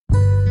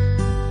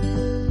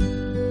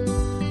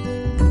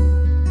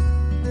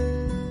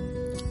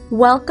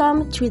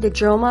Welcome to the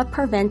JOMA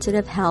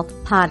Preventative Health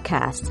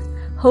Podcast,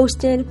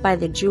 hosted by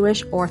the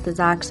Jewish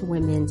Orthodox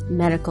Women's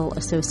Medical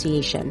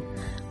Association.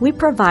 We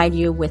provide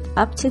you with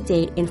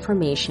up-to-date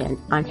information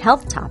on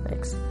health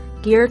topics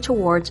geared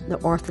towards the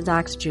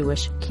Orthodox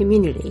Jewish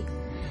community.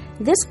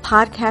 This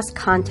podcast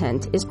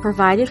content is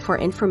provided for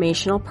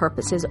informational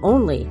purposes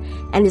only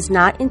and is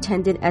not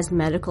intended as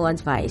medical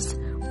advice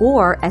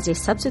or as a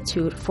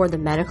substitute for the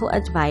medical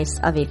advice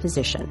of a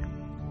physician.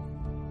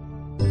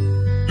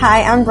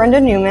 Hi, I'm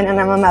Brenda Newman, and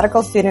I'm a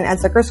medical student at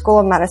Zucker School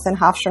of Medicine,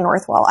 Hofstra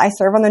Northwell. I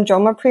serve on the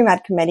JOMA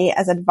Pre-Med Committee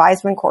as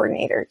Advisement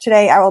Coordinator.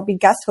 Today, I will be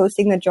guest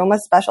hosting the JOMA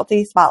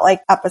Specialty Spotlight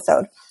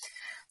episode.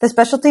 The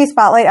Specialty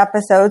Spotlight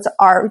episodes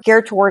are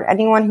geared toward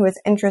anyone who is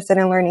interested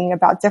in learning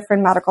about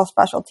different medical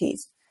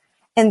specialties.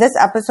 In this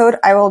episode,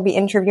 I will be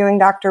interviewing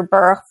Dr.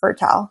 Baruch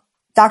Fertel.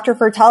 Dr.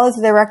 Fertel is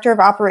the Director of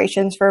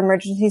Operations for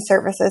Emergency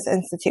Services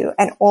Institute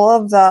and all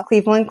of the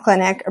Cleveland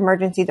Clinic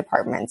emergency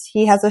departments.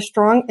 He has a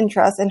strong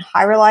interest in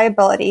high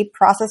reliability,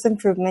 process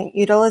improvement,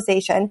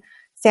 utilization,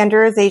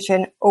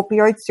 standardization,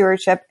 opioid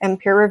stewardship,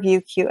 and peer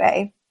review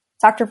QA.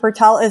 Dr.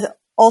 Fertel is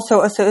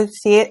also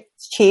Associate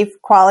Chief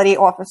Quality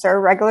Officer,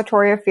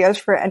 Regulatory Affairs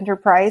for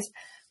Enterprise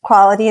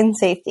Quality and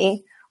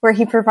Safety, where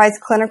he provides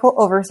clinical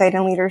oversight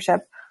and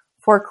leadership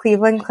for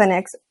Cleveland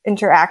Clinic's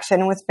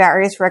interaction with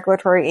various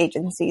regulatory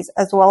agencies,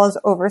 as well as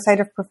oversight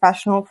of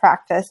professional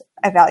practice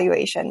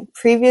evaluation.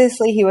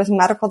 Previously, he was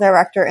medical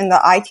director in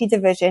the IT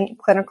Division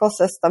Clinical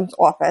Systems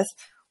Office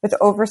with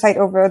oversight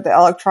over the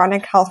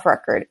electronic health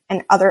record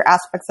and other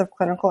aspects of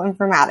clinical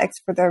informatics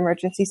for the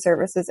Emergency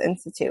Services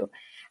Institute,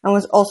 and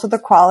was also the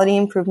Quality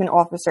Improvement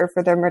Officer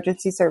for the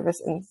Emergency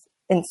Service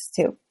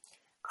Institute.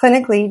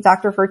 Clinically,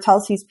 Dr.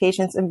 Fertel sees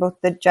patients in both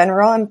the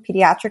general and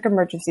pediatric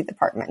emergency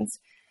departments.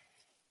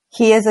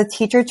 He is a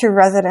teacher to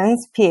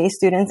residents, PA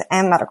students,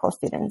 and medical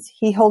students.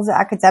 He holds the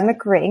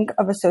academic rank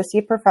of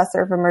Associate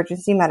Professor of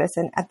Emergency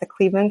Medicine at the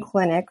Cleveland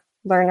Clinic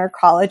Lerner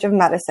College of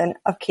Medicine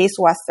of Case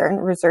Western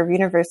Reserve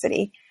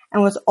University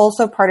and was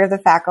also part of the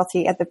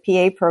faculty at the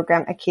PA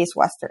program at Case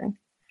Western.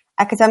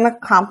 Academic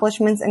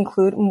accomplishments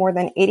include more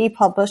than 80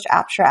 published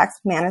abstracts,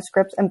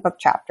 manuscripts, and book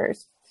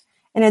chapters.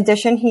 In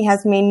addition, he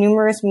has made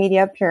numerous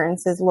media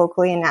appearances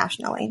locally and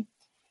nationally.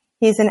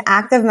 He is an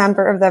active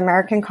member of the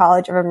American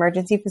College of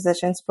Emergency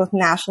Physicians, both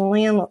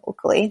nationally and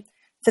locally,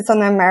 sits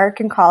on the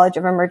American College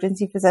of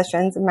Emergency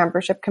Physicians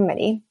Membership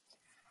Committee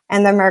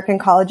and the American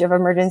College of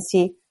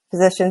Emergency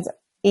Physicians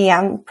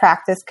EM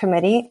Practice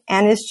Committee,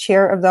 and is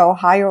chair of the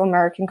Ohio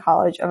American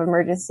College of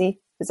Emergency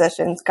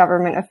Physicians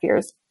Government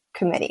Affairs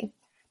Committee.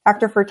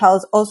 Dr. Fertel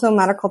is also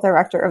medical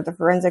director of the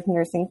Forensic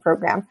Nursing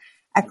Program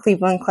at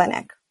Cleveland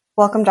Clinic.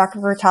 Welcome, Dr.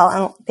 Fertel,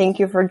 and thank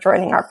you for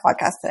joining our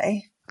podcast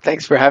today.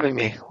 Thanks for having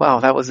me. Wow,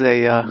 that was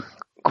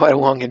quite a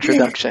long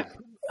introduction.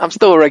 I'm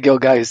still a regular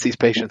guy who sees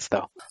patients,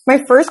 though.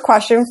 My first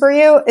question for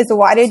you is,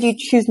 why did you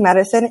choose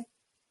medicine,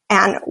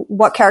 and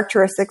what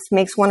characteristics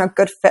makes one a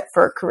good fit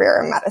for a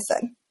career in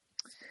medicine?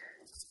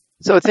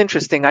 So it's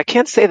interesting. I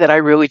can't say that I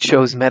really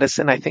chose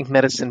medicine. I think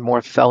medicine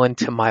more fell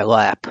into my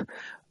lap.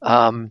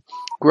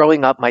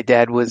 Growing up, my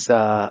dad was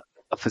a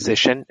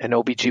physician, an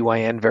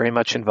OBGYN, very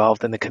much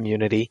involved in the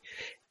community,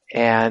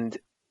 and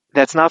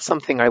that's not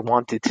something I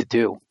wanted to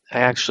do.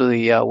 I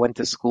actually went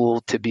to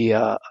school to be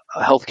a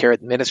healthcare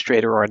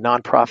administrator or a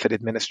nonprofit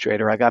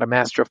administrator. I got a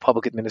Master of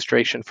Public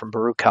Administration from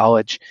Baruch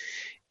College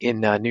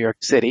in New York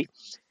City.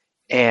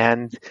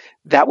 And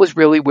that was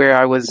really where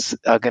I was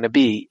going to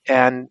be.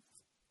 And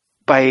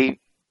by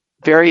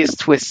various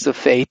twists of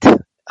fate,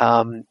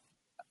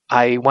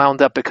 I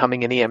wound up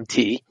becoming an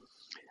EMT.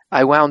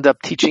 I wound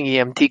up teaching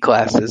EMT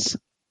classes.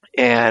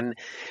 And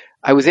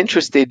I was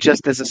interested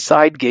just as a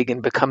side gig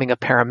in becoming a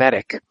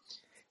paramedic.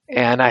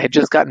 And I had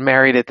just gotten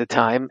married at the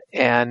time,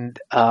 and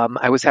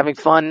I was having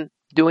fun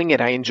doing it.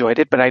 I enjoyed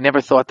it, but I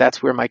never thought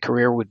that's where my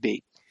career would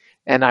be.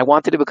 And I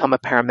wanted to become a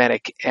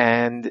paramedic,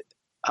 and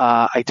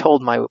I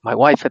told my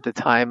wife at the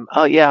time,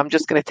 oh, yeah, I'm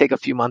just going to take a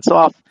few months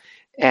off,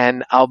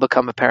 and I'll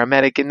become a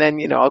paramedic, and then,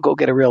 I'll go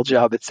get a real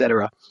job,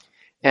 etc.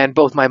 And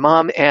both my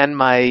mom and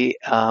my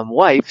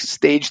wife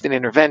staged an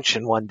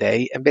intervention one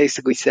day and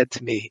basically said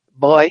to me,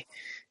 boy,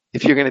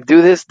 if you're going to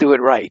do this, do it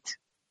right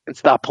and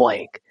stop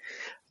playing.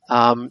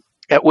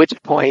 At which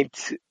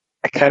point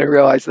I kind of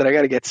realized that I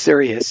got to get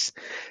serious.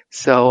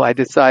 So I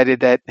decided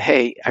that,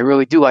 hey, I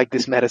really do like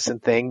this medicine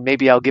thing.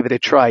 Maybe I'll give it a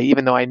try,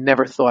 even though I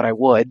never thought I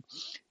would.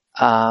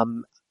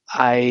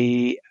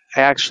 I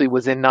actually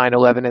was in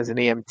 9/11 as an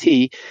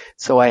EMT,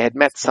 so I had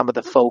met some of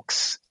the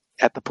folks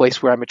at the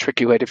place where I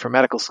matriculated for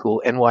medical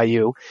school,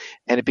 NYU,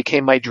 and it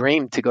became my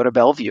dream to go to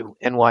Bellevue,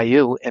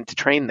 NYU, and to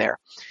train there,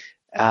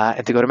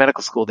 and to go to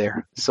medical school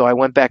there. So I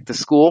went back to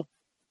school.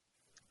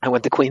 I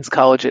went to Queens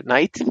College at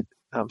night.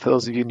 For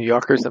those of you New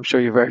Yorkers, I'm sure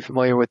you're very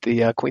familiar with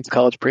the Queens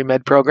College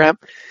Pre-Med program.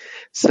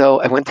 So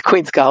I went to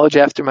Queens College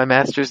after my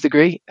master's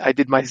degree. I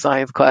did my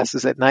science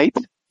classes at night,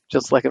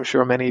 just like I'm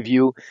sure many of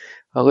you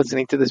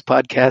listening to this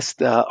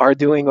podcast are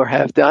doing or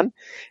have done.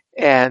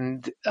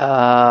 And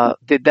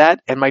did that.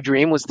 And my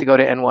dream was to go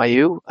to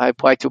NYU. I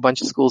applied to a bunch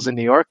of schools in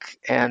New York,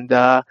 and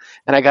I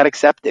got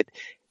accepted.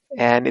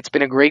 and it's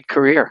been a great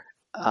career.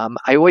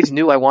 I always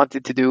knew I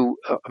wanted to do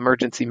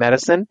emergency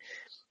medicine.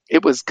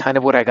 It was kind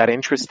of what I got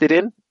interested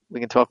in. We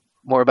can talk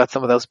more about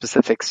some of those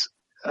specifics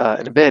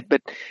in a bit,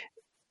 but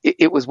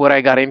it was what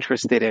I got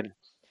interested in.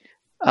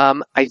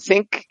 I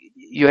think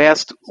you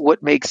asked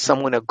what makes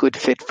someone a good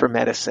fit for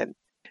medicine.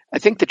 I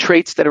think the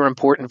traits that are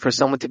important for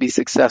someone to be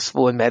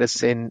successful in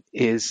medicine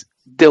is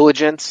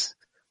diligence,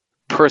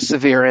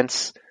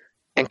 perseverance,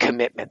 and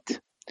commitment.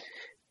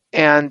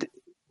 And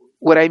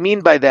what I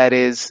mean by that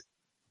is,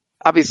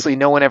 obviously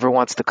no one ever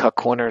wants to cut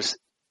corners,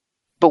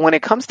 but when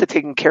it comes to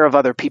taking care of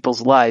other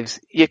people's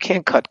lives, you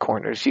can't cut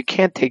corners. You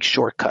can't take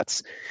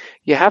shortcuts.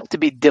 You have to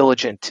be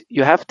diligent.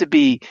 You have to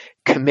be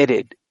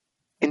committed.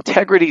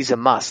 Integrity is a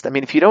must. I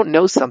mean, if you don't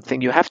know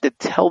something, you have to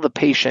tell the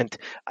patient,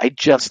 I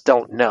just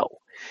don't know.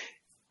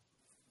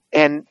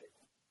 And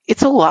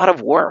it's a lot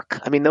of work.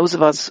 I mean, those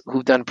of us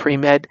who've done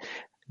pre-med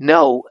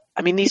know,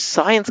 I mean, these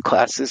science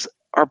classes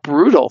are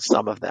brutal,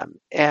 some of them.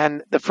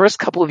 And the first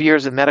couple of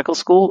years of medical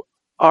school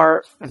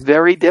are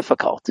very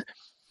difficult.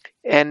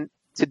 And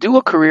to do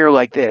a career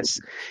like this,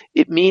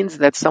 it means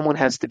that someone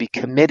has to be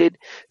committed,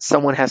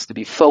 someone has to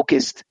be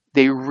focused,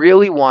 they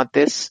really want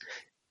this,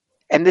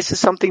 and this is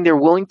something they're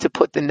willing to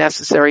put the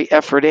necessary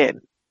effort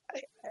in.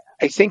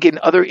 I think in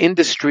other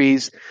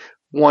industries,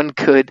 one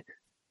could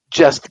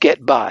just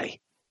get by.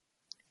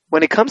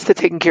 When it comes to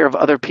taking care of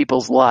other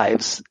people's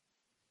lives,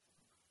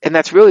 and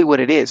that's really what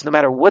it is, no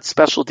matter what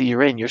specialty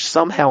you're in, you're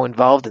somehow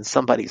involved in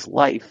somebody's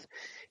life.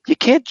 You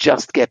can't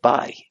just get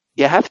by.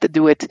 You have to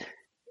do it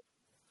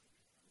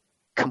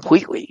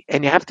completely,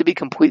 and you have to be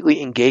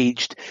completely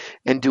engaged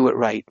and do it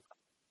right.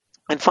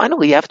 And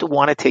finally, you have to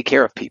want to take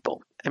care of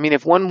people. I mean,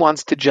 if one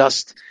wants to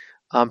just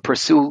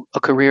pursue a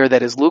career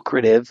that is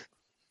lucrative,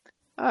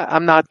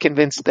 I'm not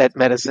convinced that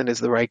medicine is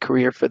the right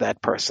career for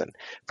that person.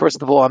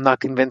 First of all, I'm not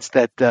convinced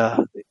that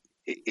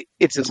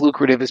it's as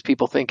lucrative as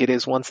people think it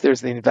is once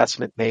there's the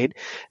investment made.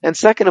 And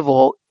second of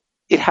all,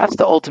 it has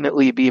to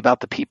ultimately be about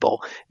the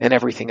people and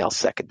everything else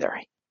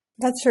secondary.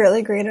 That's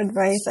really great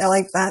advice. I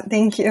like that.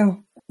 Thank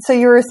you. So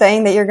you were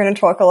saying that you're going to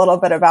talk a little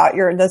bit about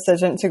your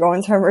decision to go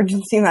into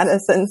emergency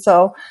medicine.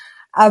 So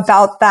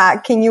about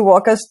that, can you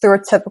walk us through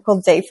a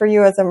typical day for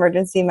you as an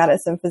emergency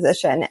medicine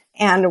physician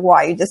and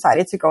why you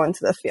decided to go into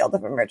the field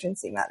of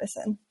emergency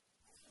medicine?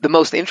 The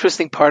most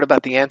interesting part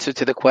about the answer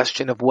to the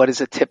question of what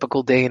is a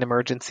typical day in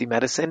emergency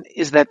medicine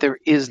is that there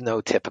is no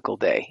typical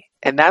day.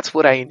 And that's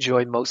what I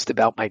enjoy most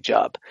about my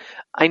job.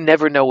 I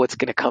never know what's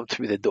going to come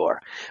through the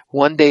door.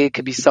 One day it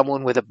could be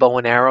someone with a bow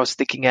and arrow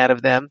sticking out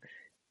of them.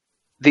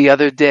 The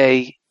other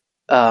day,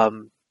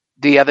 the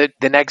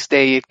next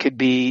day it could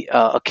be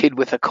a kid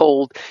with a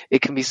cold.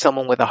 It can be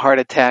someone with a heart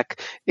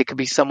attack. It could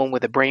be someone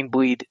with a brain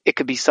bleed. It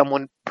could be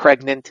someone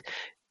pregnant,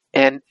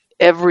 and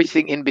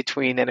everything in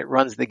between, and it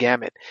runs the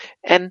gamut.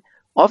 And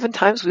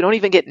oftentimes we don't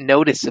even get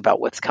notice about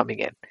what's coming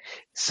in.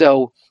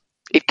 So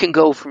it can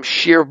go from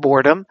sheer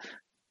boredom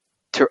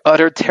to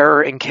utter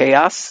terror and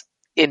chaos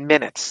in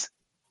minutes.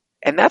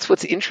 And that's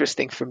what's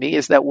interesting for me,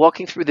 is that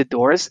walking through the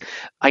doors,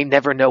 I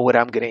never know what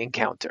I'm going to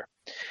encounter.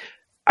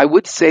 I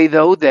would say,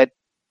 though, that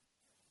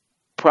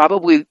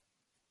probably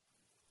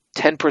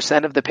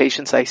 10% of the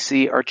patients I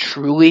see are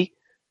truly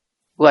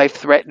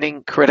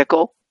life-threatening,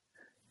 critical,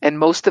 and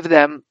most of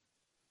them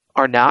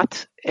are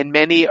not, and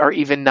many are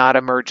even not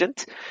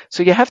emergent.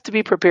 So you have to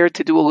be prepared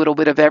to do a little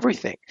bit of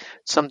everything.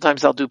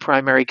 Sometimes I'll do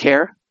primary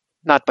care,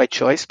 not by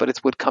choice, but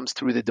it's what comes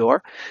through the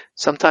door.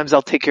 Sometimes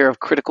I'll take care of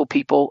critical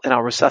people and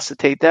I'll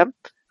resuscitate them,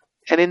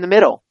 and in the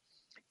middle.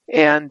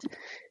 And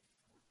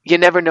you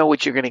never know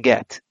what you're going to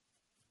get.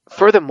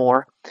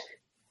 Furthermore,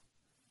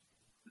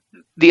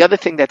 the other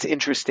thing that's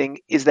interesting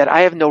is that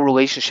I have no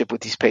relationship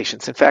with these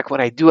patients. In fact,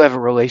 when I do have a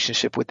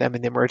relationship with them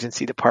in the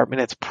emergency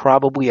department, it's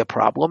probably a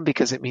problem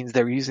because it means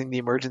they're using the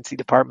emergency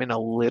department a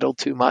little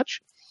too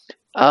much.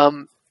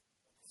 And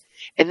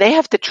they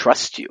have to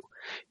trust you.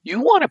 You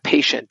want a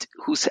patient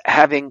who's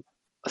having,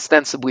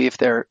 ostensibly, if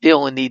they're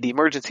ill and need the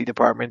emergency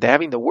department, they're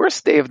having the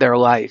worst day of their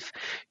life.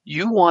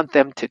 You want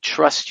them to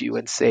trust you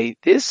and say,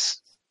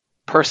 this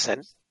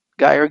person,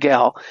 guy or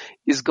gal,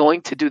 is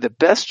going to do the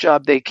best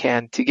job they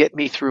can to get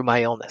me through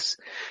my illness.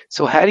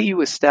 So how do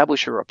you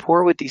establish a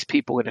rapport with these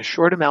people in a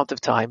short amount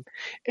of time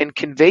and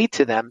convey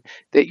to them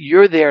that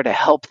you're there to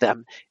help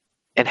them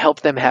and help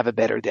them have a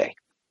better day?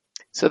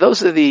 So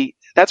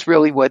that's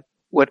really what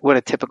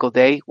a typical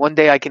day. One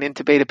day I can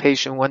intubate a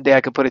patient, one day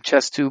I can put a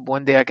chest tube,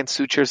 one day I can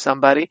suture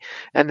somebody,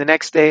 and the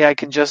next day I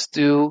can just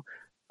do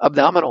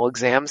abdominal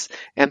exams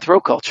and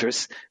throat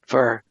cultures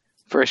for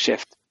a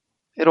shift.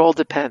 It all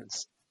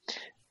depends.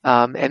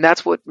 And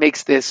that's what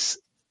makes this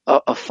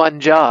a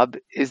fun job,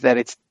 is that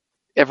it's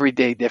every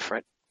day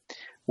different.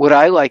 What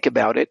I like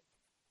about it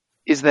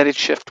is that it's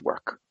shift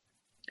work.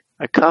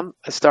 I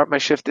start my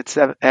shift at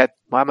 7,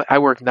 I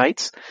work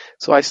nights,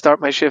 so I start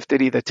my shift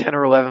at either 10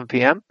 or 11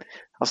 p.m.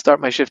 I'll start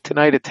my shift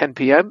tonight at 10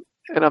 p.m.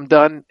 and I'm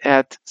done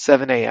at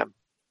 7 a.m.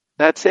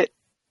 That's it.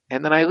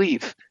 And then I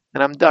leave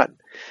and I'm done.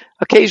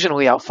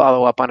 Occasionally I'll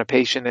follow up on a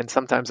patient and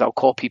sometimes I'll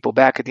call people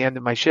back at the end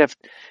of my shift,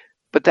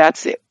 but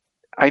that's it.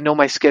 I know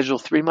my schedule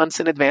 3 months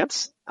in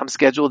advance. I'm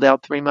scheduled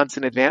out 3 months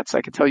in advance.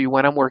 I can tell you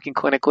when I'm working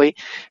clinically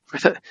for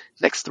the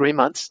next 3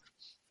 months.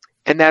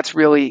 And that's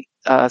really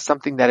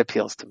something that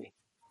appeals to me.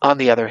 On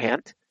the other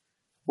hand,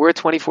 we're a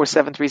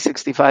 24/7,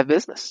 365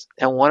 business.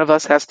 And one of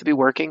us has to be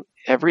working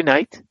every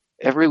night,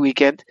 every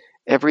weekend,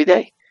 every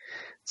day.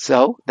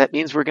 So that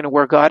means we're going to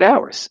work odd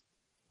hours.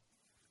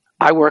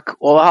 I work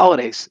all the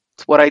holidays.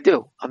 It's what I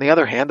do. On the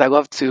other hand, I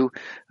love to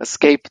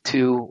escape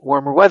to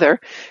warmer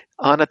weather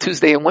on a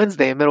Tuesday and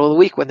Wednesday in the middle of the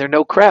week when there are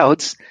no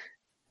crowds.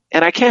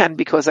 And I can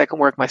because I can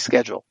work my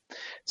schedule.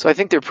 So I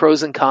think there are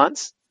pros and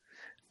cons.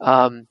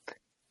 There's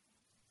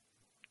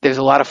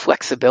a lot of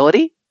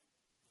flexibility,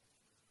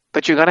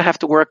 but you're going to have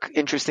to work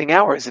interesting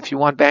hours. If you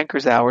want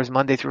banker's hours,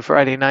 Monday through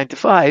Friday, 9 to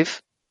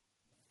 5,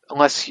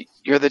 unless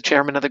you're the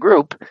chairperson of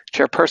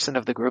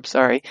the group,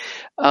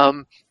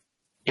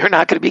 you're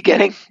not going to be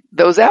getting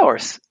those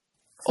hours.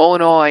 All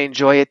in all, I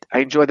enjoy it. I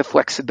enjoy the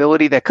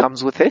flexibility that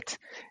comes with it.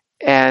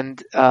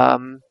 And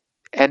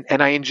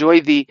I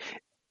enjoy the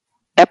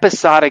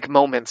episodic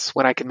moments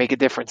when I can make a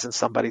difference in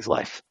somebody's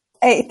life.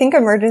 I think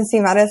emergency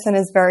medicine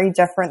is very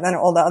different than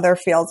all the other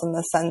fields in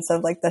the sense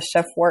of like the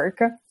shift work,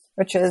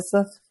 which is,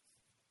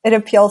 it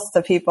appeals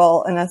to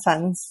people in a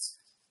sense.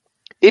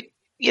 It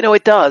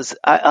does.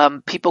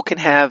 People can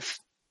have,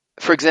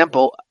 for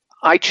example,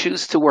 I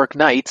choose to work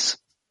nights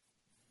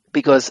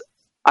because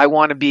I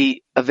want to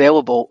be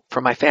available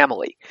for my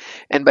family.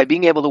 And by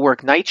being able to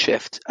work night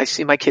shift, I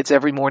see my kids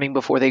every morning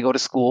before they go to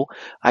school.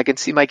 I can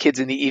see my kids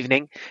in the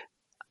evening.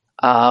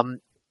 I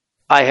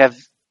have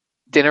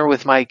dinner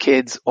with my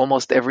kids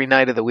almost every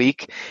night of the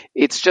week.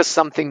 It's just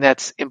something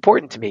that's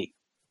important to me.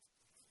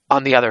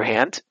 On the other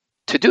hand,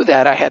 to do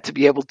that, I had to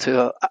be able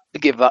to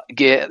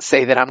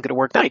say that I'm going to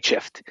work night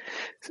shift.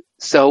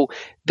 So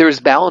there's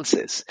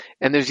balances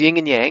and there's yin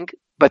and yang,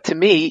 but to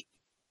me,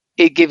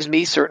 it gives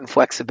me certain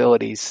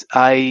flexibilities.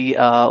 I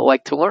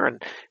like to learn.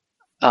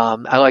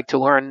 I like to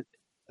learn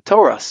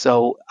Torah,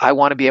 so I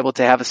want to be able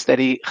to have a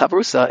steady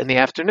chavrusa in the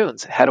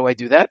afternoons. How do I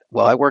do that?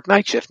 Well, I work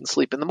night shift and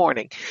sleep in the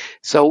morning.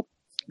 So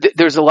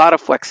there's a lot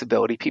of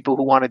flexibility. People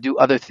who want to do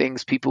other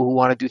things, people who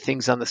want to do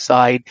things on the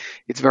side.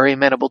 It's very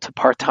amenable to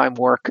part-time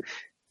work.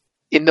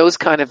 In those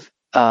kind of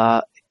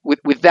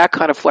with that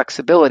kind of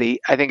flexibility,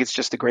 I think it's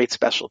just a great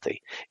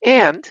specialty.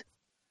 And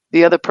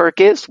the other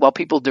perk is, while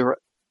people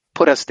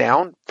put us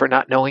down for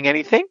not knowing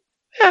anything,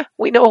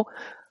 we know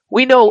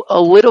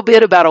a little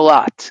bit about a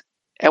lot,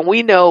 and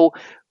we know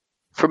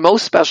for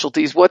most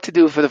specialties what to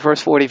do for the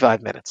first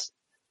 45 minutes.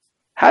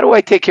 How do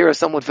I take care of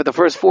someone for the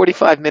first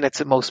 45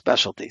 minutes in most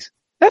specialties?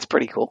 That's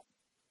pretty cool.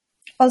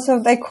 Also,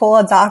 if they call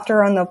a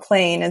doctor on the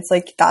plane, it's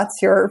like,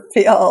 that's your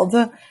field.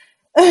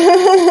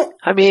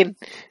 I mean,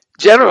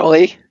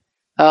 generally,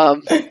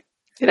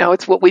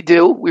 it's what we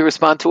do. We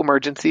respond to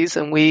emergencies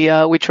and we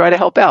try to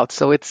help out.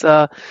 So it's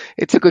a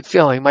good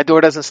feeling. My door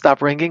doesn't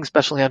stop ringing,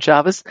 especially on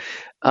Shabbos.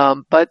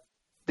 But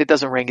it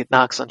doesn't ring, it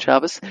knocks on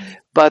Shabbos.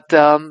 But,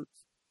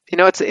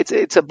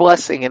 it's a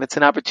blessing and it's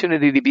an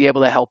opportunity to be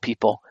able to help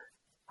people.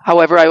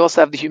 However, I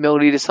also have the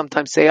humility to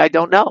sometimes say, I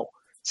don't know.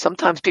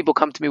 Sometimes people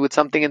come to me with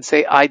something and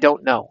say, I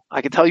don't know.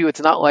 I can tell you it's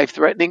not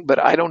life-threatening,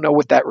 but I don't know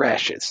what that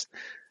rash is.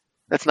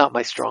 That's not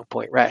my strong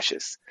point,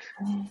 rashes.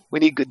 We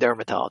need good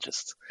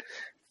dermatologists.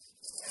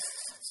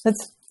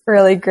 That's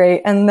really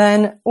great. And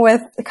then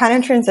with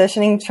kind of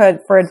transitioning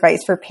for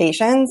advice for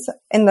patients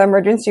in the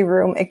emergency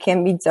room, it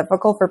can be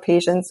difficult for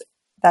patients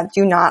that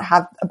do not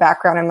have a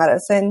background in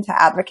medicine to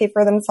advocate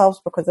for themselves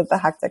because of the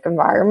hectic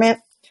environment.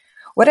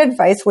 What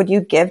advice would you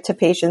give to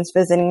patients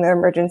visiting the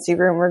emergency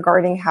room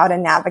regarding how to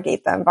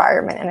navigate the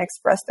environment and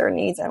express their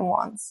needs and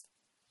wants?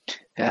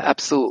 Yeah,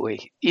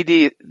 absolutely.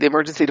 ED, the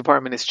emergency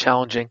department is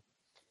challenging,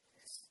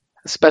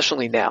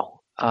 especially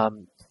now.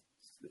 The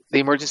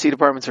emergency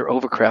departments are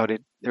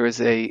overcrowded. There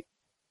is a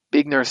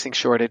big nursing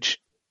shortage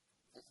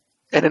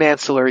and an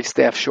ancillary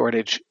staff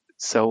shortage.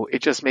 So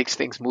it just makes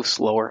things move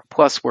slower.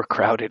 Plus, we're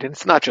crowded. And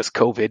it's not just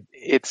COVID.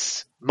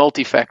 It's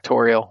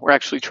multifactorial. We're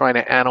actually trying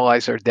to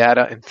analyze our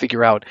data and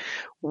figure out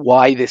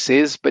why this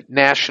is. But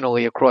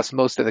nationally, across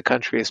most of the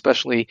country,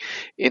 especially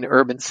in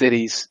urban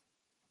cities,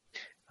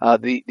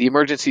 the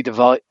emergency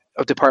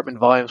department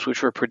volumes,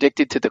 which were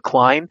predicted to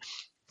decline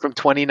from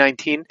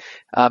 2019,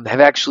 have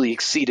actually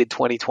exceeded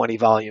 2020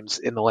 volumes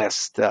in the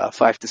last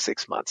 5 to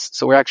 6 months.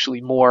 So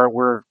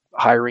we're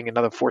hiring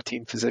another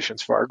 14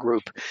 physicians for our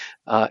group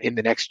in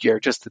the next year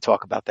just to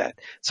talk about that.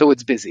 So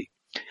it's busy.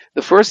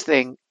 The first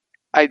thing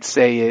I'd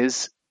say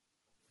is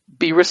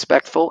be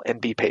respectful and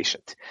be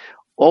patient.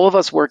 All of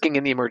us working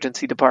in the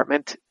emergency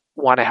department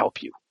want to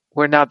help you.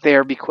 We're not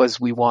there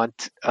because we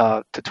want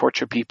to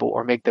torture people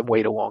or make them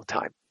wait a long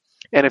time.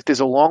 And if there's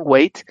a long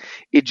wait,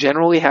 it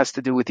generally has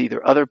to do with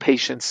either other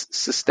patients'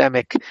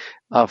 systemic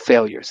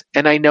failures.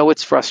 And I know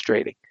it's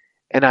frustrating,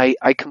 and I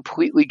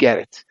completely get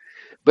it.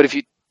 But if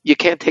you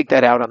can't take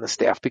that out on the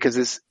staff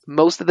because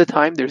most of the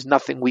time there's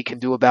nothing we can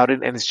do about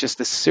it, and it's just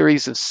a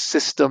series of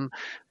system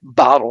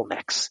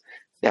bottlenecks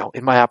Now,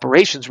 in my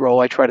operations role,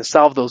 I try to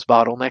solve those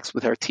bottlenecks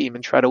with our team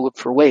and try to look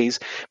for ways,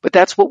 but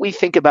that's what we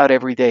think about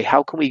every day.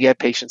 How can we get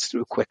patients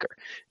through quicker?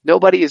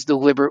 Nobody is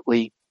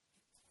deliberately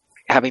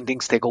having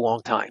things take a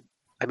long time.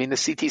 I mean, the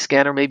CT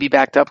scanner may be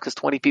backed up because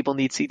 20 people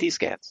need CT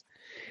scans.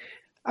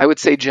 I would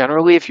say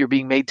generally, if you're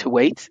being made to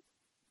wait,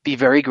 be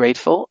very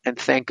grateful and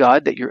thank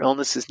God that your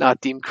illness is not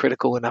deemed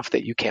critical enough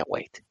that you can't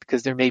wait,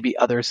 because there may be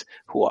others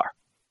who are.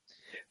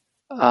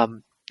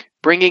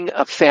 Bringing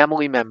a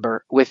family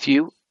member with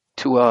you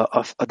to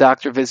a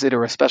doctor visit,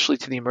 or especially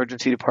to the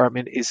emergency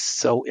department, is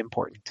so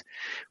important.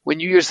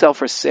 When you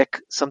yourself are sick,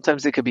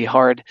 sometimes it can be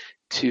hard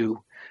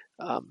to,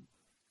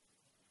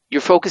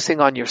 you're focusing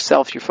on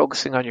yourself, you're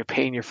focusing on your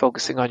pain, you're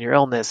focusing on your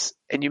illness,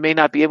 and you may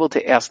not be able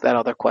to ask that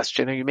other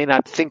question, or you may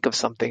not think of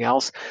something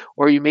else,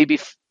 or you may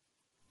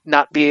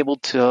not be able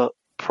to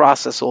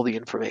process all the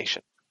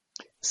information.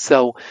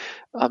 So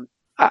I'm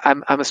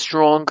a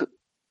strong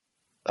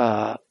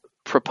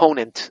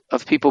proponent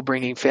of people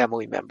bringing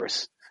family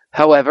members,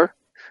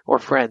 or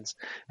friends.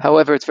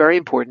 However, it's very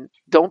important.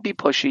 Don't be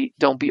pushy.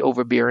 Don't be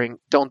overbearing.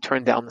 Don't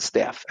turn down the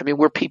staff. I mean,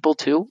 we're people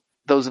too.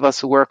 Those of us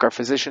who work, our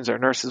physicians, our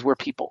nurses, we're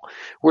people.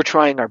 We're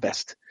trying our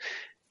best.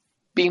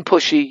 Being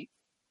pushy,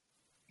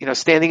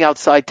 standing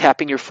outside,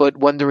 tapping your foot,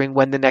 wondering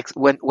when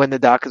the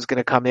doc is going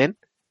to come in,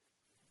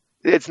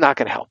 it's not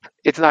going to help.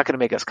 It's not going to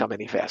make us come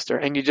any faster,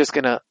 and you're just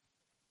going to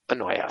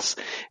annoy us.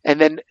 And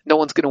then no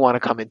one's going to want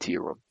to come into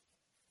your room.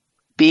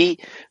 Be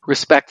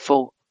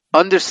respectful.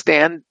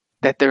 Understand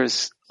that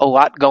there's a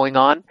lot going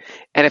on.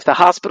 And if the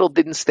hospital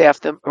didn't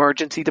staff the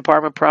emergency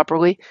department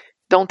properly,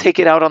 don't take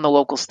it out on the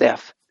local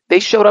staff.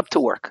 They showed up to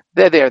work.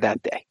 They're there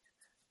that day.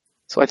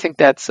 So I think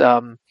that's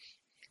one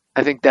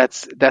of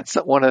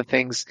the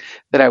things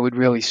that I would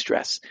really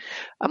stress.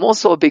 I'm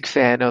also a big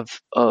fan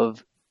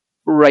of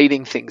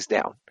writing things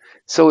down.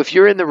 So if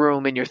you're in the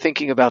room and you're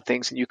thinking about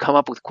things and you come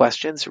up with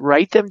questions,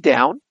 write them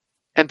down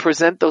and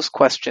present those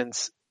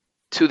questions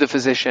to the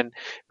physician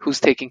who's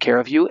taking care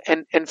of you,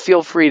 and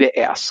feel free to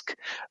ask.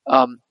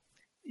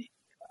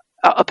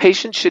 A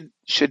patient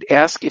should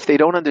ask if they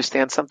don't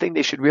understand something.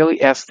 They should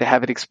really ask to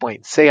have it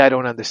explained. Say, I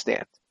don't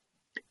understand.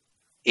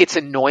 It's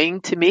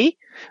annoying to me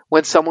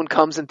when someone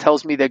comes and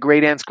tells me their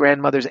great aunt's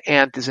grandmother's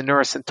aunt is a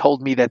nurse and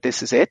told me that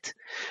this is it.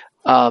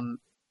 And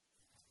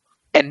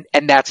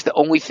that's the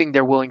only thing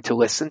they're willing to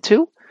listen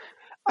to.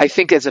 I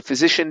think as a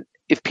physician,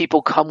 if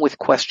people come with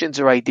questions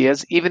or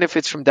ideas, even if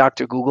it's from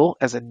Dr. Google,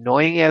 as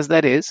annoying as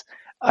that is,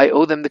 I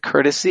owe them the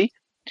courtesy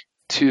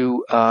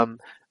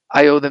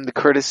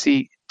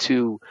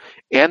to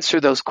answer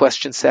those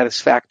questions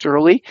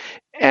satisfactorily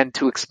and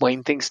to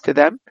explain things to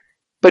them.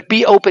 But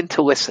be open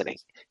to listening.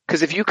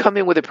 Because if you come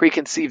in with a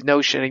preconceived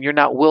notion and you're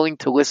not willing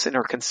to listen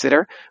or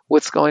consider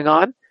what's going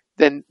on,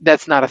 then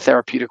that's not a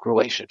therapeutic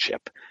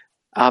relationship.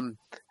 The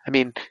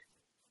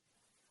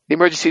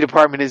emergency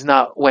department is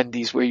not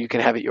Wendy's where you can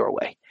have it your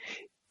way.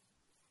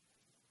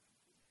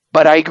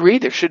 But I agree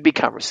there should be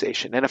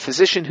conversation. And a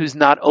physician who's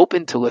not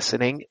open to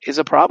listening is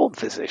a problem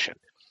physician.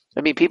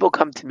 I mean, people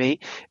come to me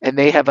and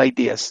they have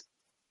ideas.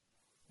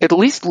 At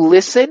least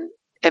listen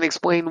and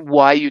explain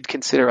why you'd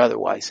consider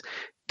otherwise.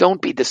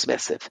 Don't be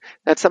dismissive.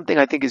 That's something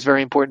I think is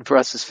very important for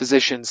us as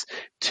physicians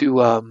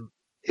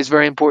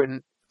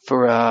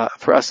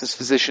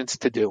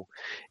to do,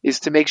 is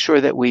to make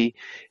sure that we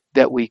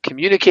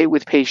communicate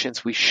with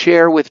patients, we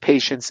share with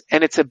patients,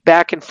 and it's a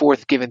back and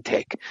forth give and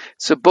take.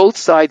 So both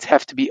sides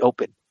have to be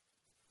open.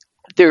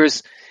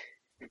 It's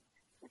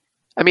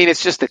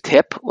just a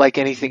tip like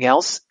anything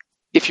else.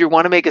 If you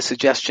want to make a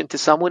suggestion to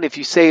someone, if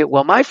you say,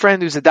 well, my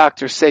friend who's a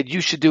doctor said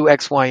you should do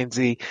X, Y, and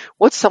Z,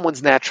 what's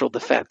someone's natural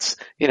defense?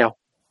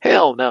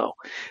 Hell no.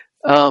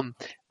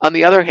 On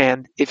the other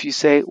hand, if you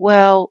say,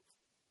 well,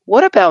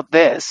 what about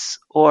this?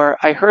 Or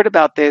I heard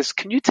about this.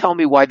 Can you tell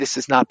me why this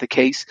is not the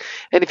case?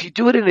 And if you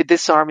do it in a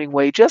disarming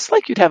way, just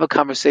like you'd have a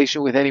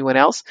conversation with anyone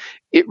else,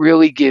 it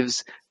really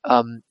gives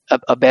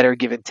a better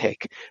give and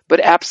take. But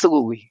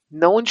absolutely,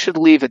 no one should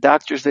leave a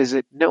doctor's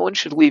visit. No one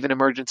should leave an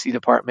emergency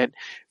department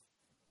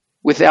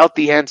without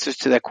the answers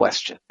to that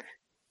question.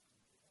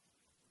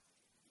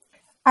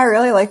 I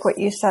really like what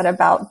you said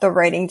about the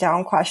writing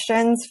down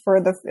questions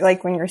for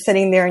when you're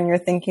sitting there and you're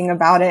thinking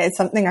about it. It's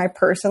something I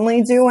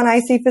personally do when I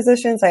see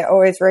physicians. I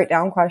always write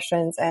down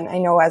questions. And I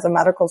know as a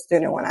medical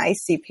student, when I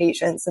see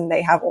patients and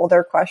they have all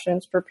their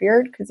questions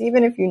prepared, because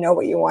even if you know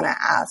what you want to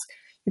ask,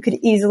 you could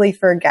easily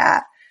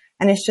forget.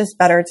 And it's just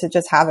better to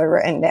just have it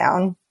written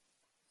down.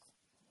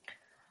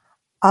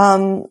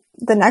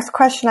 The next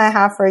question I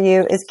have for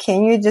you is,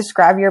 can you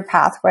describe your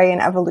pathway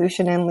and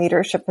evolution in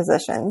leadership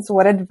positions?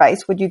 What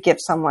advice would you give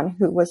someone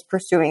who was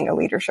pursuing a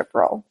leadership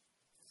role?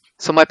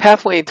 So my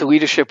pathway into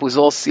leadership was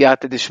all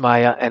siyata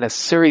dishmaya and a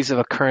series of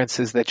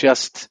occurrences that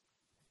just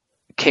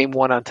came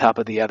one on top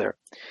of the other.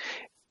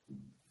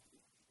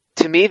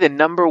 To me, the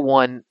number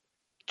one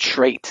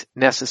trait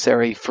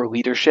necessary for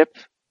leadership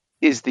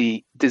is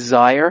the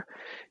desire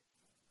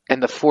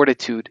and the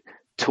fortitude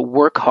to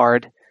work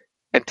hard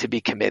and to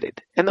be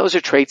committed. And those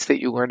are traits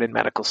that you learn in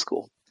medical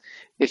school.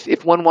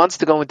 if one wants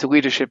to go into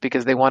leadership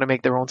because they want to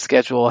make their own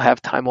schedule,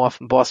 have time off,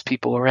 and boss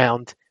people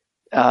around,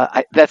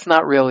 that's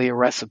not really a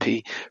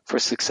recipe for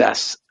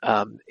success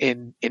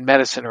in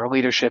medicine or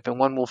leadership, and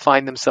one will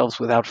find themselves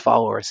without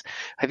followers.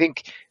 I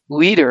think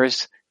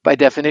leaders, by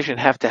definition,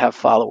 have to have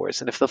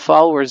followers, and if the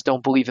followers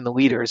don't believe in the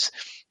leaders,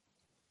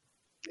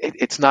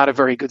 it's not a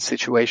very good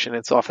situation.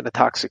 It's often a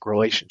toxic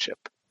relationship.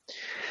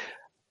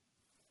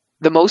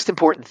 The most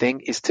important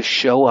thing is to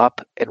show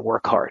up and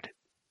work hard.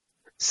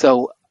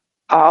 So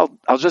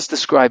I'll just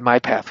describe my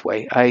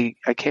pathway. I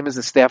came as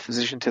a staff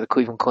physician to the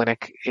Cleveland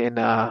Clinic in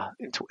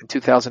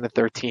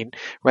 2013,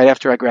 right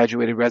after I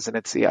graduated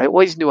residency. I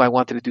always knew I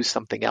wanted to do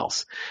something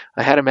else.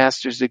 I had a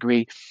master's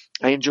degree.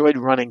 I enjoyed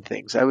running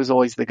things. I was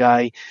always the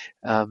guy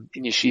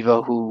in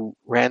yeshiva who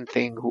ran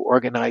things, who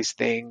organized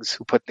things,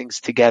 who put things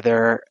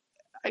together.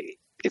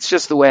 It's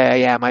just the way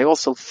I am. I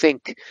also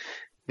think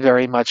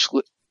very much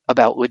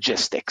about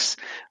logistics.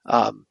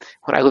 When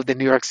I lived in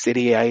New York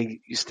City, I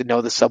used to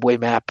know the subway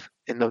map.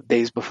 In the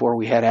days before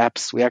we had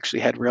apps, we actually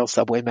had real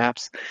subway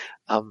maps.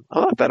 I'm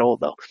not that old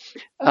though.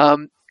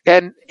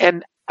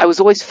 And I was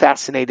always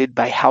fascinated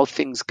by how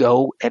things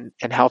go and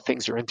how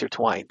things are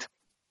intertwined.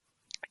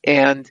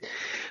 And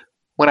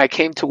when I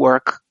came to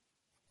work,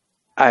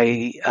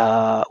 I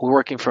was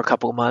working for a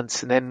couple of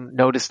months and then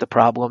noticed the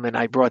problem, and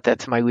I brought that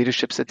to my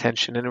leadership's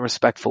attention in a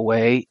respectful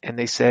way. And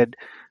they said,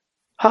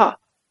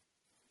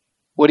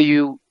 what do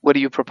you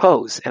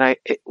propose? And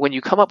when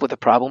you come up with a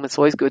problem, it's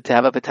always good to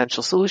have a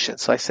potential solution.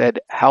 So I said,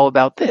 how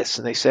about this?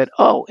 And they said,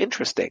 oh,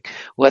 interesting.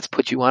 Let's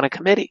put you on a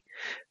committee.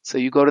 So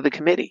you go to the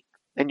committee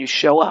and you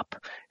show up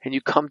and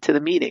you come to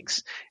the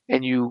meetings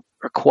and you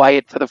are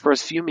quiet for the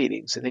first few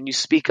meetings, and then you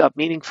speak up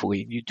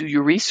meaningfully and you do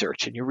your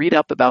research and you read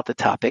up about the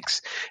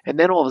topics. And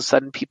then all of a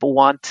sudden people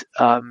want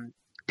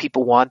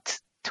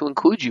to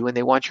include you and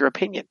they want your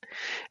opinion.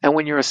 And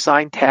when you're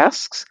assigned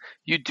tasks,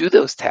 you do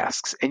those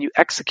tasks and you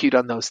execute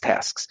on those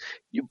tasks.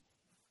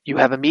 You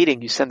have a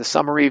meeting, you send a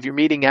summary of your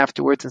meeting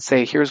afterwards and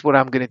say, here's what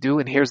I'm going to do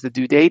and here's the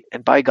due date.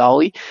 And by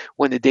golly,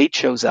 when the date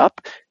shows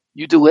up,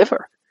 you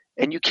deliver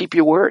and you keep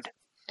your word.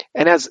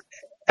 And as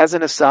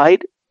an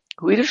aside,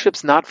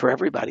 leadership's not for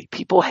everybody.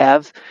 People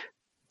have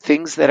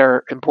things that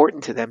are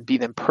important to them, be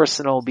them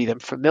personal, be them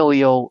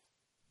familial,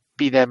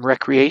 be them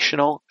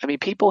recreational. I mean,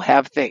 people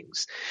have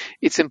things.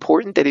 It's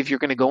important that if you're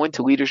going to go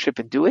into leadership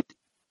and do it,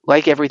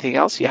 like everything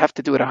else, you have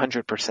to do it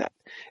 100%.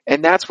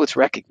 And that's what's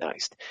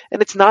recognized.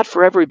 And it's not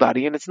for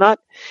everybody. And it's not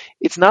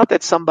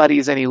that somebody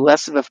is any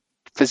less of a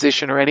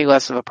physician or any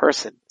less of a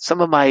person.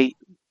 Some of my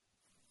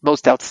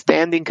most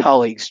outstanding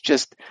colleagues,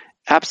 just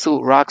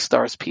absolute rock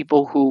stars,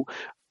 people who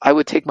I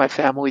would take my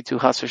family to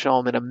Chas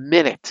v'Shalom in a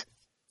minute.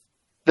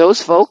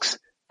 Those folks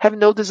have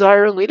no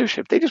desire in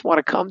leadership. They just want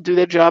to come, do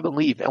their job, and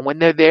leave. And when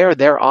they're there,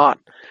 they're on.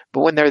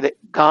 But when they're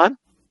gone,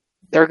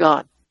 they're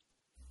gone.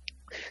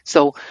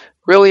 So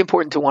really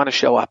important to want to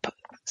show up.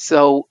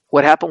 So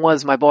what happened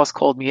was my boss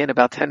called me in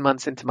about 10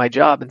 months into my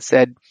job and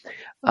said,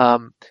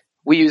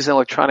 we use an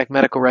electronic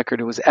medical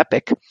record. It was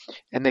Epic.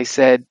 And they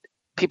said,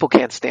 people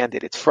can't stand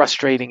it. It's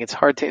frustrating. It's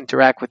hard to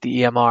interact with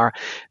the EMR.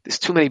 There's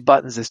too many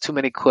buttons. There's too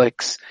many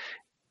clicks.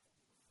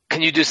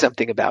 Can you do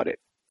something about it?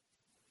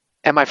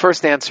 And my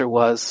first answer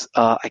was,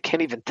 I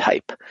can't even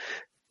type.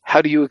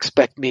 How do you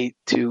expect me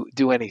to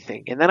do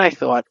anything? And then I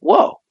thought,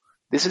 whoa,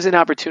 this is an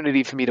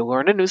opportunity for me to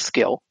learn a new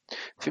skill,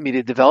 for me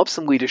to develop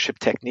some leadership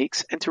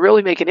techniques, and to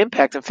really make an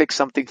impact and fix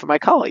something for my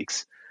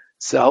colleagues.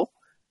 So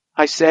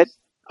I said,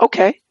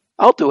 okay,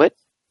 I'll do it.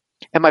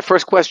 And my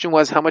first question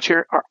was, how much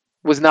are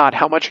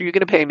you going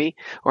to pay me,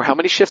 or how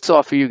many shifts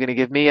off are you going to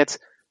give me? It's,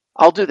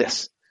 I'll do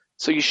this.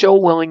 So you show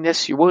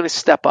willingness, you're willing to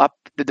step up.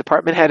 The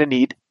department had a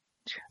need.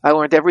 I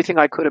learned everything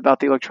I could about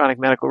the electronic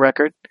medical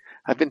record.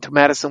 I've been to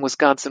Madison,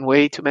 Wisconsin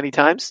way too many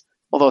times,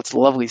 although it's a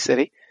lovely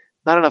city.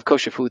 Not enough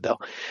kosher food though,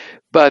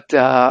 but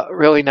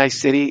really nice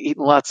city.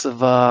 Eating lots of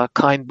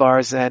Kind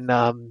bars and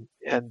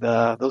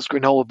those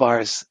granola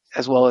bars,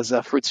 as well as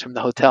fruits from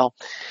the hotel.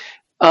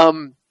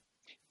 And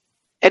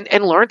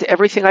learned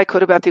everything I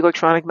could about the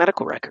electronic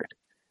medical record.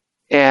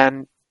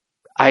 And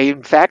I,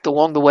 in fact,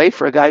 along the way,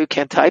 for a guy who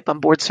can't type, I'm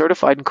board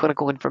certified in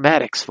clinical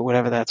informatics, for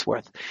whatever that's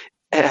worth.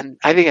 And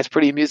I think that's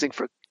pretty amusing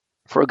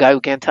for a guy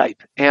who can't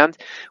type. And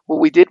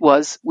what we did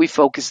was we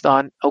focused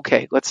on,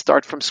 okay, let's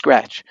start from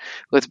scratch.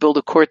 Let's build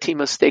a core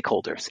team of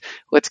stakeholders.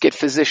 Let's get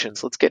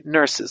physicians. Let's get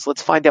nurses.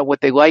 Let's find out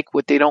what they like,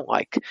 what they don't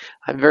like.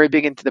 I'm very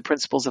big into the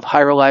principles of high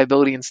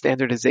reliability and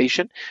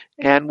standardization.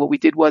 And what we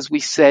did was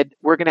we said,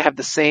 we're going to have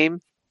the same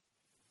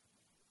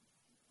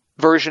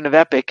version of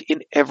Epic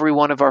in every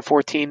one of our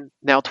 14,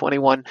 now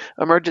 21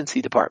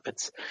 emergency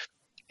departments.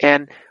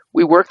 And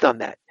we worked on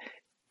that.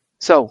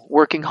 So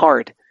working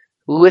hard,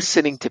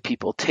 listening to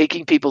people,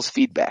 taking people's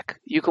feedback.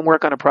 You can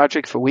work on a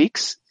project for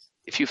weeks.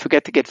 If you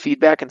forget to get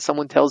feedback and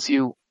someone tells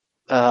you,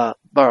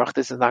 Baruch,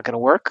 this is not going to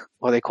work,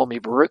 or they call me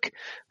Baruch,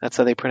 that's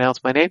how they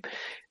pronounce my name.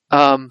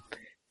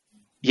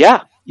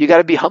 You got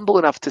to be humble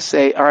enough to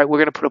say, all right, we're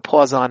going to put a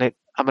pause on it.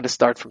 I'm going to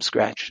start from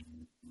scratch.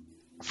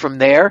 From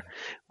there,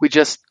 we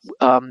just,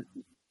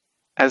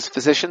 I as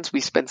physicians, we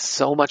spend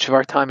so much of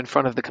our time in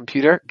front of the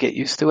computer. Get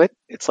used to it.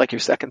 It's like your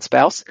second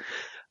spouse.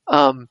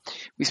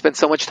 We spend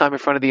so much time in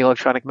front of the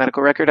electronic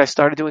medical record. I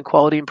started doing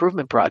quality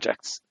improvement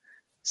projects.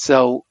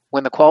 So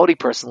when the quality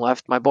person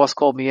left, my boss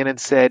called me in and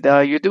said,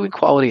 you're doing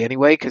quality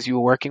anyway because you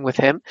were working with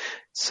him.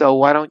 So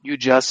why don't you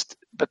just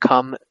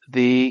become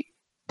the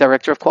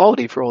director of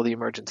quality for all the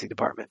emergency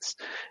departments?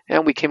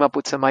 And we came up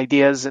with some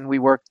ideas, and we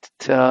worked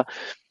to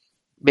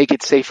make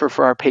it safer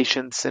for our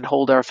patients and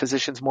hold our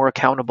physicians more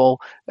accountable,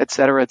 et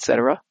cetera, et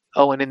cetera.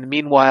 Oh, and in the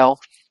meanwhile,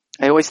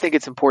 I always think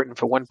it's important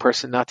for one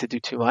person not to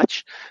do too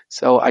much.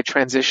 So I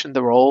transitioned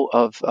the role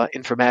of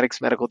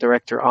informatics medical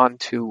director on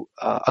to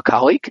a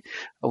colleague.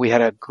 We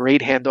had a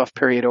great handoff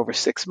period over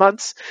 6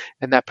 months,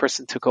 and that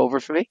person took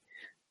over for me.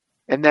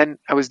 And then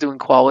I was doing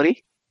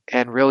quality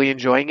and really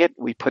enjoying it.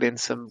 We put in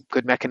some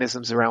good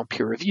mechanisms around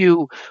peer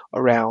review,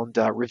 around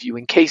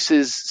reviewing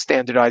cases,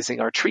 standardizing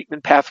our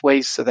treatment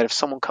pathways so that if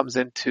someone comes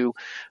into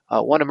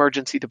one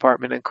emergency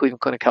department in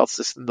Cleveland Clinic Health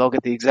System, they'll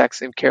get the exact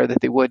same care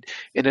that they would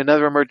in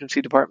another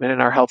emergency department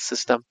in our health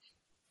system.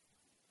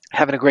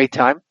 Having a great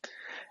time.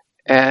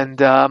 And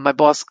my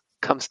boss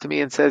comes to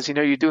me and says,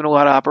 you're doing a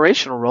lot of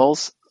operational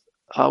roles.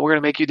 We're going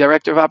to make you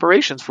director of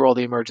operations for all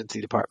the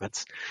emergency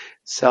departments.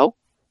 So,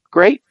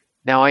 great.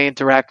 Now I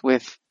interact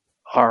with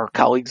our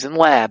colleagues in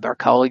lab, our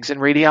colleagues in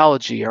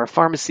radiology, our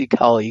pharmacy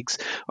colleagues,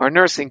 our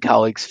nursing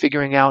colleagues,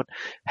 figuring out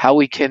how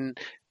we can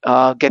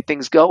get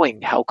things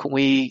going. How can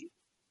we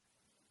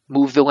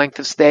move the length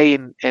of stay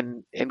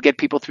and get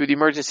people through the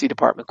emergency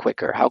department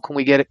quicker? How can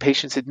we get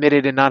patients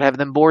admitted and not have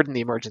them board in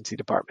the emergency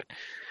department?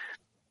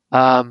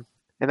 And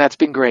that's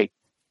been great.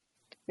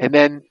 And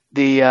then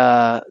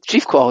the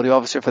chief quality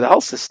officer for the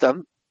health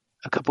system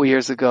a couple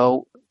years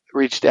ago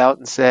reached out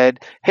and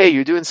said, hey,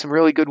 you're doing some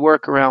really good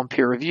work around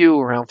peer review,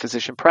 around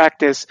physician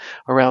practice,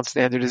 around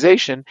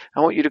standardization.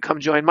 I want you to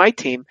come join my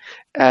team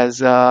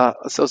as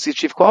associate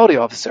chief quality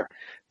officer.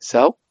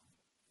 So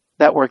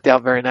that worked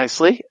out very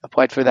nicely.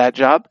 Applied for that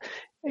job,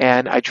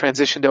 and I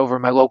transitioned over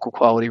my local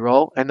quality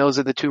role. And those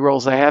are the two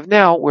roles I have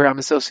now, where I'm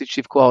associate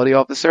chief quality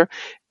officer,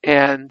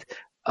 and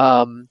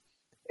I'm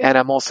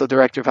also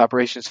director of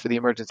operations for the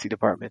emergency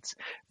departments.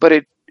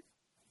 But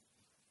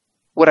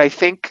what I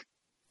think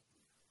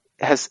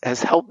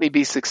has helped me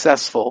be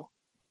successful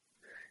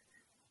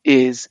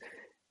is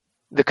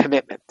the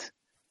commitment.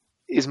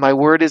 Is my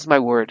word is my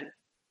word.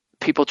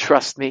 People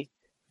trust me.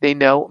 They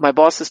know. My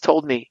boss has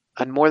told me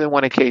on more than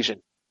one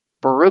occasion,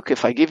 Baruch,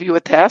 if I give you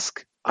a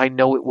task, I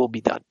know it will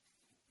be done.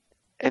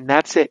 And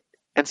that's it.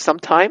 And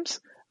sometimes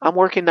I'm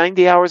working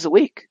 90 hours a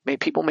week.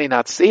 People may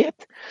not see it.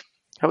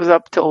 I was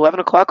up till 11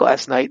 o'clock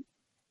last night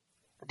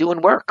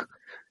doing work.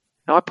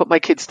 Now I put my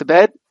kids to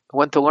bed,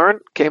 went to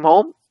learn, came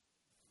home,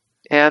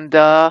 and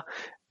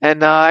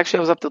actually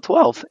I was up till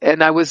 12.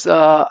 And I was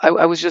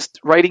just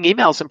writing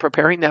emails and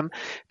preparing them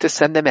to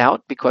send them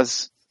out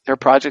because there are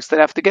projects that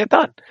have to get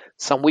done.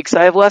 Some weeks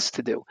I have less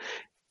to do.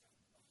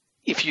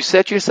 If you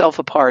set yourself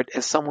apart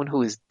as someone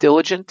who is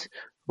diligent,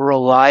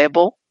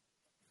 reliable,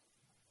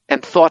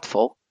 and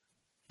thoughtful,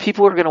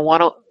 people are going to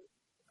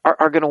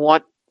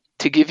want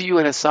to give you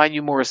and assign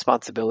you more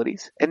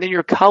responsibilities. And then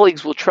your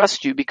colleagues will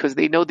trust you because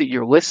they know that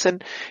you're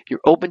listened,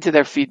 you're open to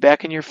their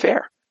feedback, and you're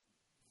fair.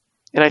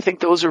 And I think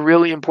those are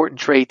really important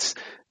traits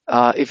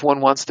if one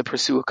wants to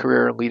pursue a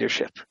career in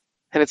leadership.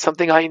 And it's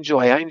something I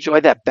enjoy. I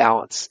enjoy that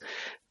balance.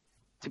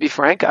 To be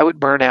frank, I would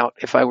burn out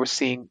if I were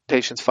seeing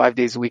patients 5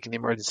 days a week in the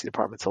emergency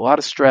department. It's a lot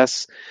of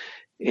stress.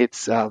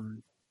 It's a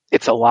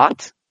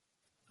lot.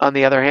 On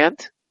the other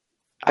hand,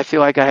 I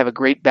feel like I have a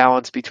great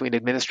balance between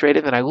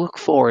administrative, and I look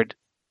forward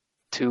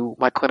to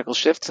my clinical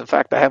shifts. In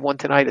fact, I have one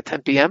tonight at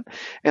 10 p.m.,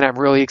 and I'm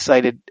really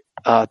excited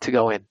to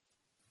go in.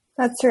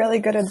 That's really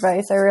good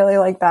advice. I really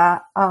like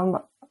that.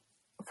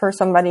 For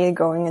somebody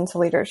going into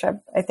leadership,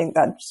 I think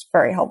that's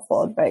very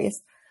helpful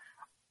advice.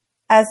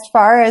 As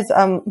far as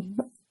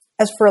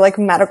for like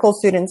medical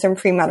students and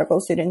pre-medical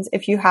students,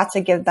 if you had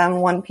to give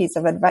them one piece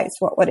of advice,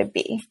 what would it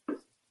be?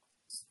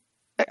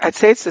 I'd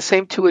say it's the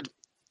same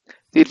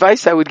the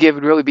advice I would give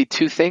would really be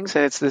two things,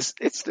 and it's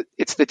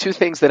the two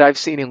things that I've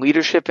seen in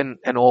leadership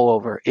and all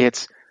over.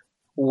 It's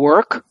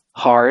work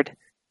hard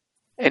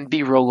and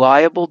be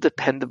reliable,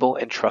 dependable,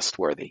 and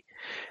trustworthy.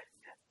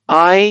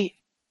 I'll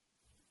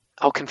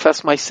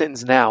confess my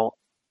sins now.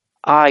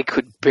 I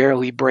could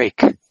barely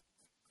break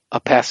a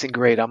passing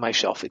grade on my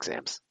shelf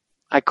exams.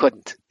 I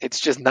couldn't.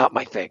 It's just not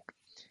my thing.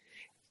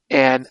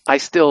 And I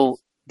still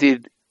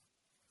did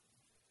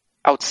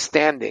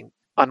outstanding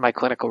on my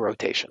clinical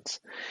rotations.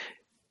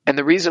 And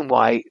the reason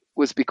why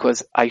was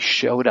because I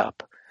showed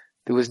up.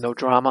 There was no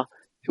drama.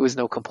 There was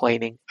no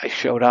complaining. I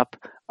showed up.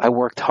 I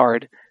worked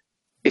hard.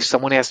 If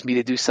someone asked me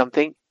to do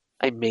something,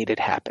 I made it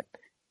happen.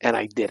 And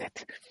I did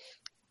it.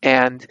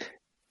 And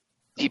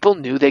people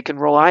knew they can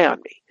rely on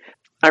me.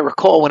 I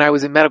recall when I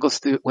was a medical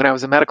student,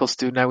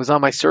 I was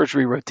on my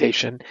surgery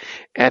rotation,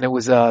 and it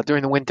was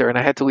during the winter, and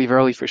I had to leave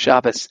early for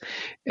Shabbos.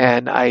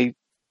 And I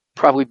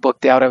probably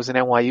booked out. I was in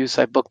NYU,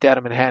 so I booked out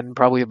of Manhattan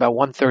probably about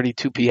 1:30,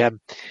 2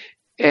 p.m.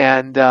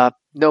 And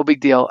no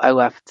big deal. I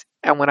left.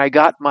 And when I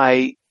got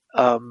my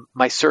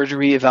my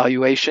surgery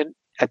evaluation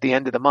at the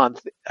end of the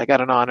month. I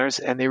got an honors,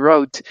 and they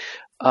wrote,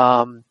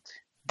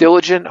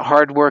 diligent,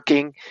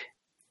 hardworking,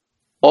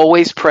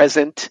 always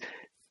present,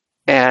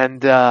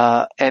 and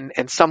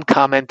some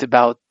comment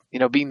about,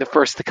 being the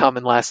first to come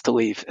and last to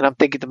leave. And I'm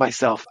thinking to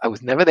myself, I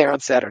was never there on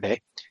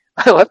Saturday.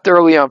 I left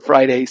early on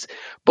Fridays,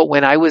 but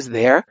when I was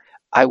there,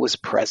 I was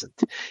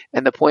present.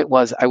 And the point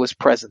was, I was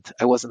present.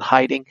 I wasn't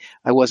hiding.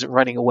 I wasn't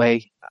running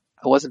away.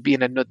 I wasn't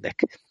being a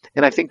nudnik.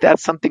 And I think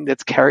that's something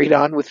that's carried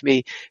on with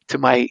me to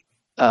my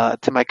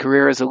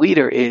career as a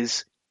leader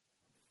is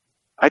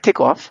I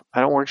take off.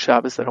 I don't work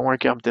Shabbos. I don't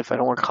work Yom Tif. I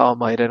don't work Chol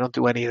Hamoed. I don't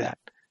do any of that.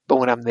 But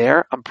when I'm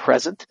there, I'm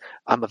present.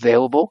 I'm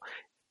available,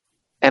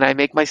 and I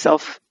make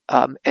myself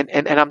and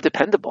I'm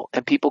dependable,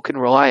 and people can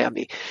rely on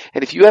me.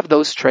 And if you have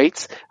those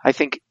traits, I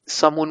think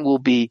someone will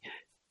be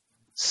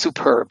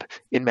superb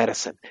in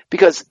medicine,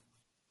 because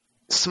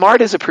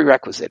smart is a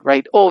prerequisite,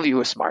 right? All of you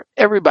are smart.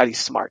 Everybody's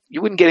smart.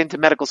 You wouldn't get into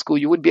medical school.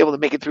 You wouldn't be able to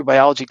make it through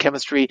biology,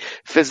 chemistry,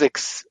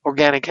 physics,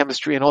 organic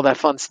chemistry, and all that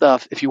fun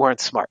stuff if you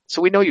weren't smart.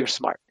 So we know you're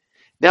smart.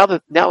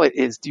 Now it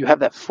is, do you have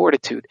that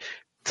fortitude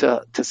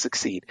to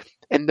succeed?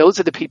 And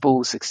those are the people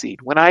who succeed.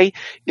 When I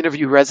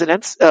interview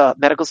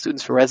medical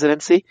students for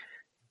residency,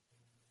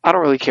 I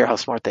don't really care how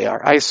smart they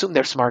are. I assume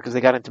they're smart because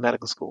they got into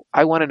medical school.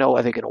 I want to know,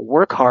 are they going to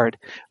work hard?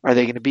 Are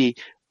they going to be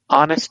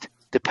honest,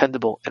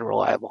 dependable, and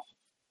reliable?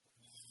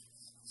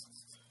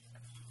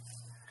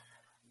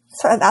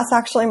 So that's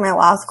actually my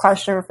last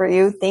question for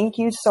you. Thank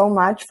you so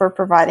much for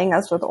providing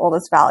us with all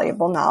this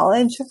valuable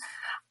knowledge.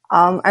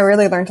 I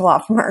really learned a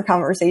lot from our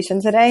conversation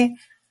today,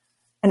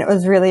 and it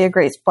was really a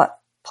great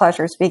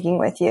pleasure speaking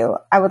with you.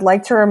 I would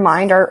like to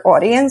remind our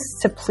audience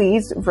to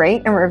please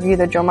rate and review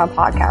the JOMA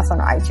podcast on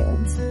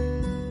iTunes.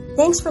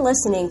 Thanks for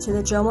listening to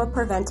the JOMA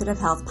Preventative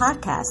Health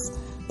Podcast.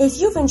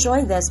 If you've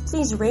enjoyed this,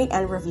 please rate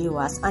and review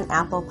us on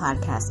Apple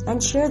Podcasts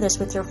and share this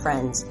with your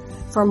friends.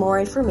 For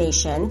more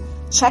information,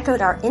 check out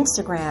our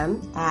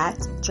Instagram at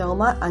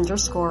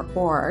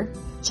JOMA_org.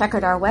 Check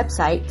out our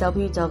website,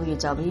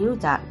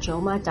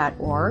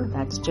 www.joma.org,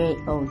 that's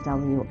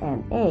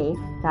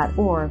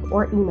JOWMA.org,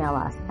 or email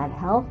us at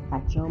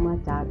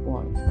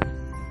health@joma.org.